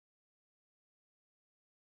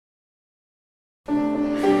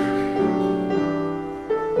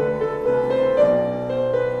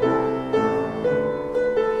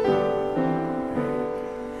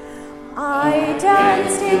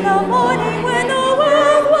the morning when the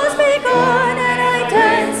world was begun, and I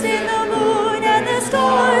danced in the moon and the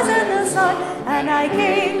stars and the sun, and I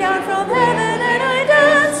came down from heaven and I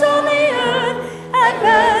danced on the earth. At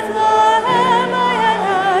Bethlehem I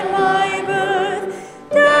had my birth.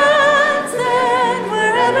 Dance then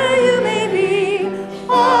wherever you may be,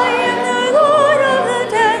 I am the Lord of the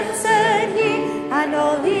dance, said he, and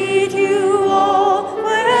I'll lead you all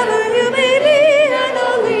wherever you may be, and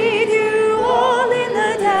I'll lead you all in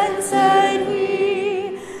the dance, said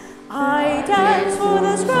he. I danced for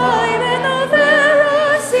the scribe and the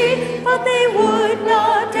Pharisee, but they would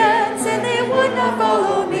not dance and they would not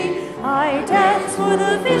follow me. I danced for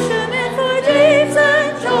the fisher